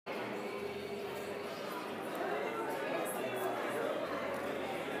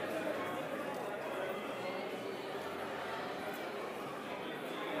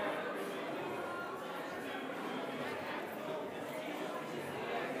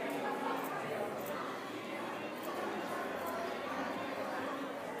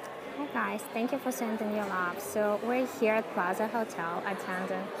Guys, thank you for sending your love. So we're here at Plaza Hotel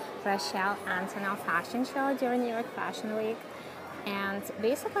attending Rachel Antonoff fashion show during New York Fashion Week. And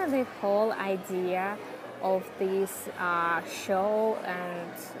basically the whole idea of this show,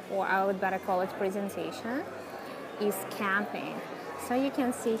 and or I would better call it presentation, is camping. So you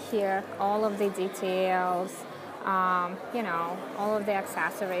can see here all of the details, all of the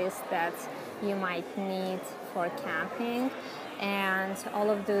accessories that you might need for camping, and all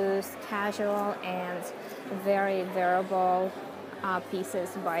of those casual and very wearable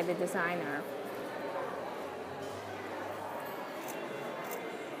pieces by the designer.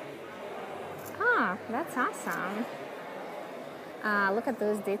 Ah, that's awesome. Look at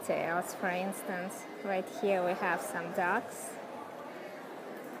those details. For instance, right here we have some ducks.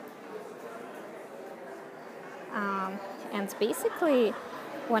 And basically,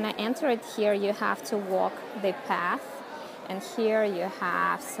 when I enter it here, you have to walk the path. And here you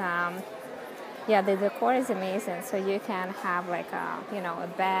have some, the decor is amazing. So you can have like a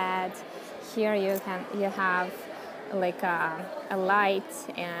bed. Here you have like a light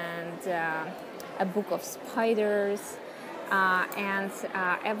and a book of spiders. And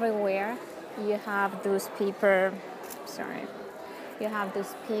everywhere you have those paper,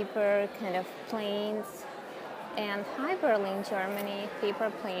 kind of planes. And hi Berlin, Germany, paper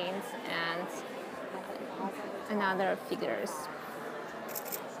planes and other figures.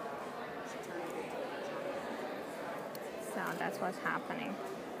 So that's what's happening.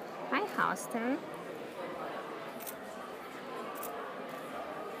 Hi Houston.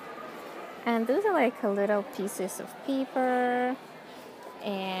 And those are like little pieces of paper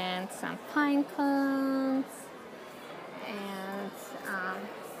and some pine cones. And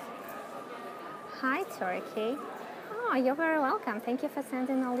hi Turkey. Oh, you're very welcome. Thank you for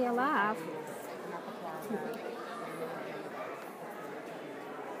sending all your love.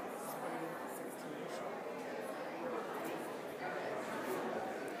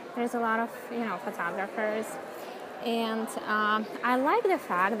 There's a lot of photographers. And I like the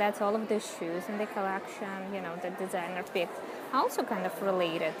fact that all of the shoes in the collection, the designer picked, also kind of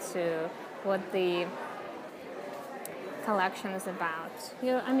related to what the collection is about.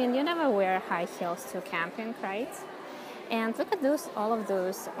 You never wear high heels to camping, right? And look at all of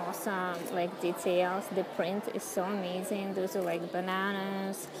those awesome details. The print is so amazing. Those are like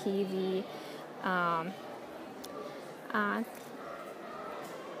bananas, kiwi.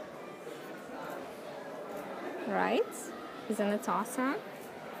 Right? Isn't it awesome?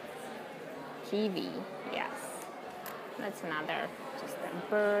 Kiwi, yes. That's another, just a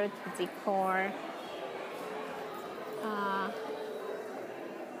bird decor.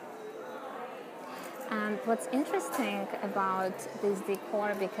 And what's interesting about this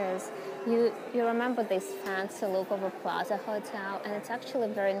decor, because you remember this fancy look of a Plaza Hotel, and it's actually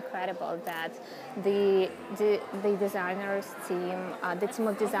very incredible that the designers team, the team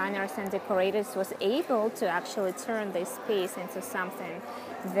of designers and decorators was able to actually turn this space into something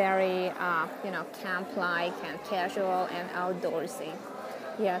very camp-like and casual and outdoorsy.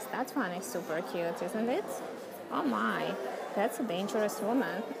 Yes, that one is super cute, isn't it? Oh my, that's a dangerous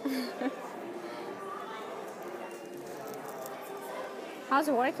woman. How's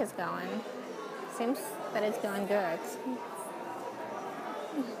work is going? Seems that it's going good.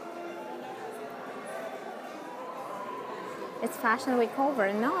 It's Fashion Week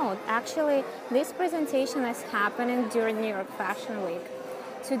over. No, actually, this presentation is happening during New York Fashion Week.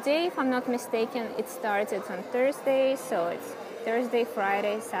 Today, if I'm not mistaken, it started on Thursday, so it's Thursday,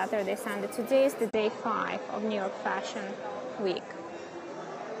 Friday, Saturday, Sunday. Today is the day 5 of New York Fashion Week.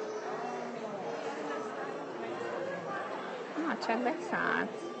 Oh, check this out.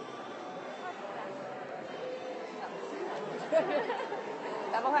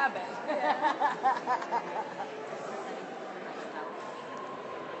 That'll happen.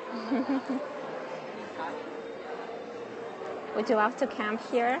 Would you love to camp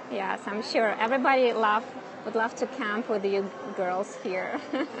here? Yes, I'm sure everybody would love to camp with you girls here.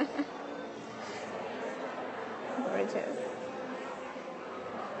 Gorgeous.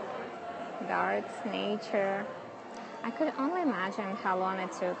 Darts, nature. I could only imagine how long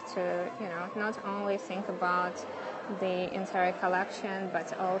it took to, not only think about the entire collection,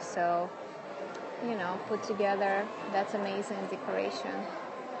 but also, put together that amazing decoration.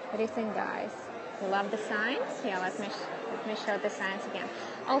 What do you think, guys? You love the signs? Yeah, let me show the signs again.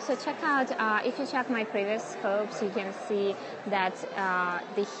 Also, check out, if you check my previous scopes, you can see that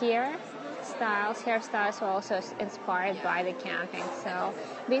the hairstyles were also inspired by the camping. So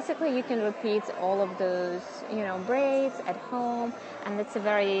basically you can repeat all of those, braids at home, and it's a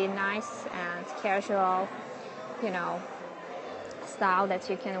very nice and casual, style that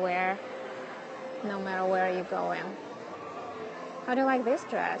you can wear no matter where you're going. How do you like this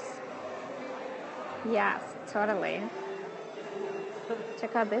dress? Yes, totally.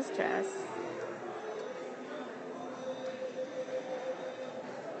 Check out this dress.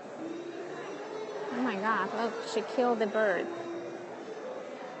 Oh my God, look, she killed the bird.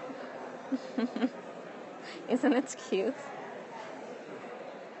 Isn't it cute?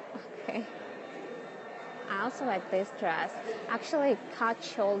 Okay. I also like this dress. Actually,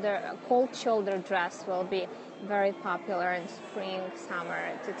 cold shoulder dress will be very popular in spring,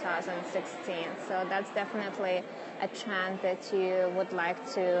 summer 2016. So that's definitely a trend that you would like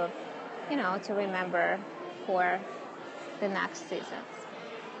to, to remember for the next seasons.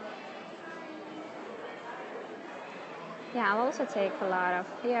 Yeah, I'll also take a lot of,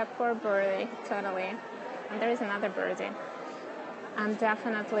 poor birdie, totally. And there is another birdie. I'm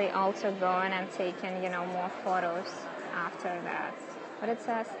definitely also going and taking, more photos after that. But it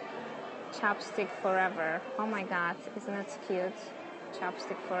says, chapstick forever. Oh my God, isn't it cute?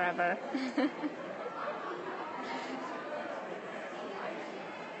 Chapstick forever.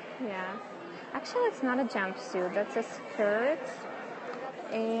 Yes. Actually, it's not a jumpsuit. That's a skirt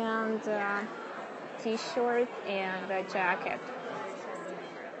and t-shirt and a jacket.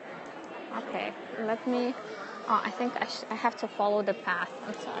 Okay, let me... Oh, I think I have to follow the path.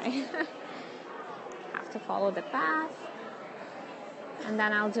 I'm sorry. Have to follow the path. And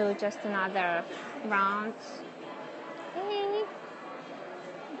then I'll do just another round. Hey!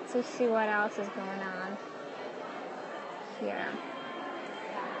 To see what else is going on here.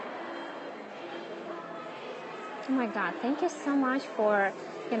 Oh my God, thank you so much for,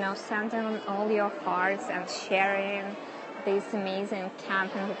 sending all your hearts and sharing this amazing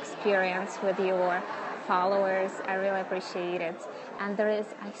camping experience with your followers. I really appreciate it. And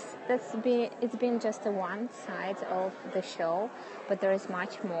it's been just one side of the show, but there is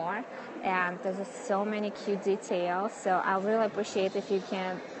much more, and there's so many cute details. So I really appreciate if you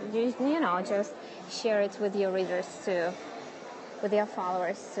can, just share it with your readers too, with your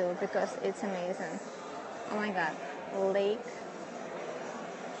followers too, because it's amazing. Oh my God, Lake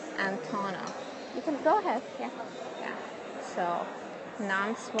Antonoff. You can go ahead. Yeah. So,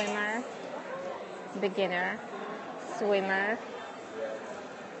 non-swimmer, beginner, swimmer,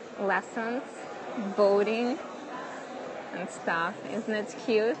 lessons, boating, and stuff. Isn't it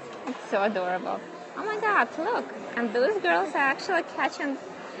cute? It's so adorable. Oh my God, look. And those girls are actually catching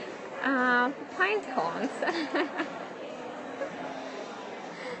pine cones.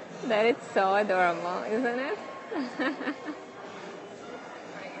 That is so adorable, isn't it?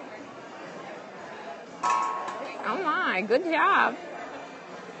 Oh my, good job.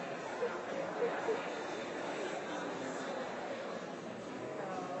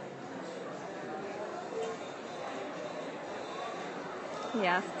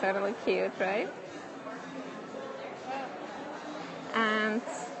 Yes, totally cute, right? And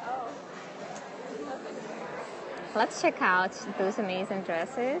let's check out those amazing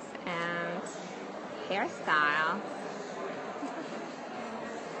dresses and hairstyle.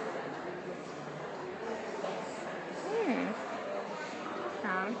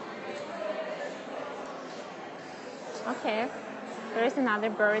 Okay, there's another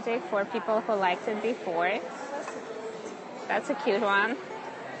birdie for people who liked it before. That's a cute one.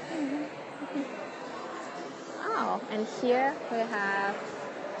 Oh, and here we have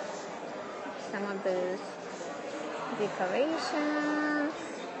some of those decorations.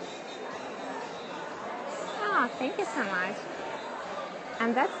 Oh, thank you so much.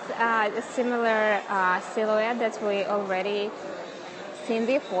 And that's a similar silhouette that we already seen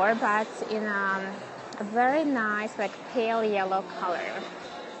before, but in a very nice, like pale yellow color.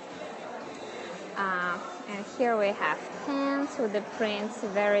 And here we have pants with the prints,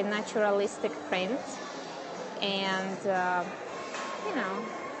 very naturalistic prints, and the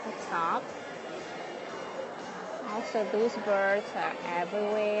top. Also, those birds are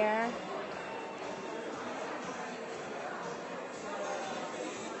everywhere.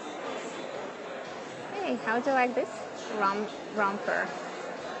 Hey, how do you like this romper?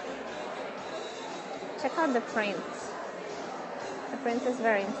 Check out the print. The print is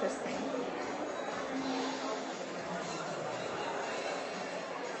very interesting.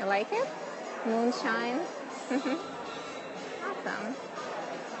 You like it? Moonshine? Awesome.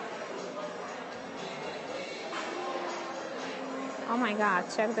 Oh my God,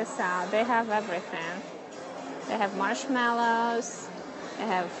 check this out. They have everything. They have marshmallows, they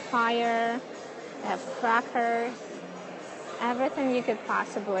have fire, they have crackers, everything you could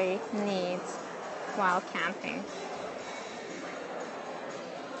possibly need while camping.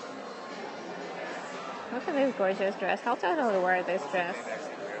 Look at this gorgeous dress. I'll totally wear this dress.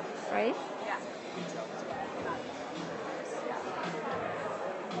 Right? Yeah.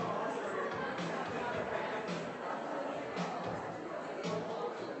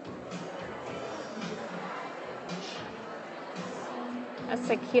 That's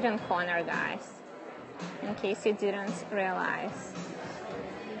a kitten corner, guys. In case you didn't realize.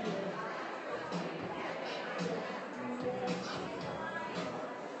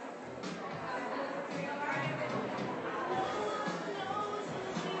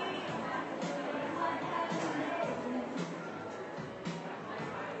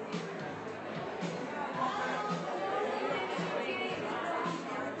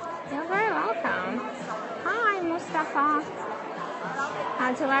 You're very welcome. Hi, Mustafa.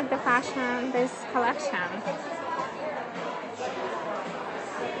 How do you like the fashion, this collection?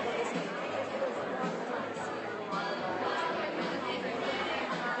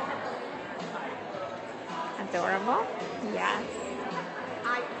 Adorable? Yes.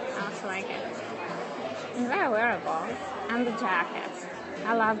 I also like it. It's very wearable. And the jacket.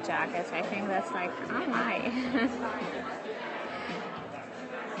 I love jackets. I think that's like, oh my.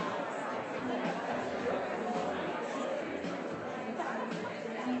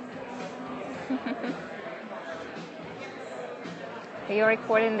 Are you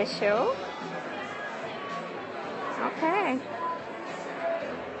recording the show? Okay.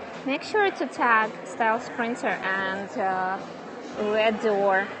 Make sure to tag Style Sprinter and Red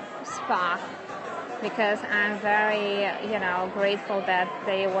Door Spa, because I'm very, grateful that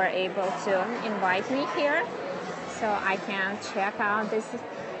they were able to invite me here so I can check out this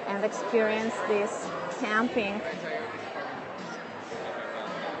and experience this camping.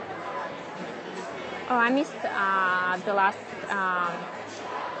 Oh, I missed the last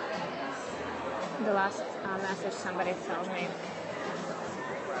message somebody told me.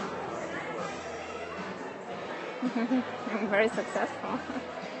 I'm very successful.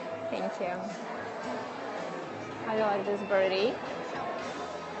 Thank you. How do you like this birdie?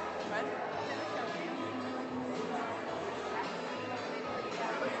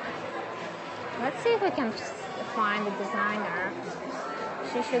 Let's see if we can find the designer.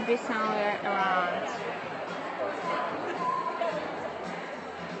 She should be somewhere around.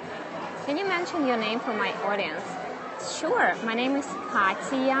 Can you mention your name for my audience? Sure. My name is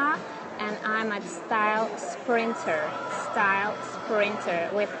Katia, and I'm at Style Sprinter. Style Sprinter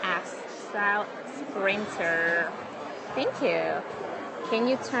with S. Style Sprinter. Thank you. Can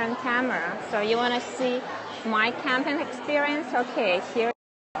you turn camera? So you want to see my camping experience? Okay,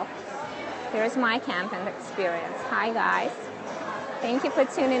 here's my camping experience. Hi guys. Thank you for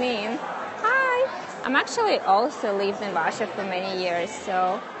tuning in. Hi. I'm actually also lived in Russia for many years,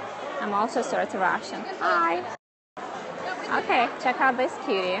 so I'm also sort of Russian. Hi. Okay, check out this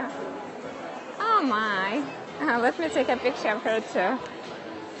cutie. Oh my. Let me take a picture of her too.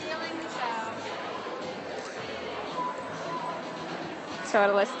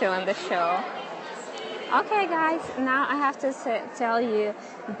 Totally still in the show. Okay guys, now I have to tell you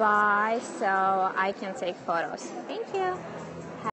bye so I can take photos. Thank you.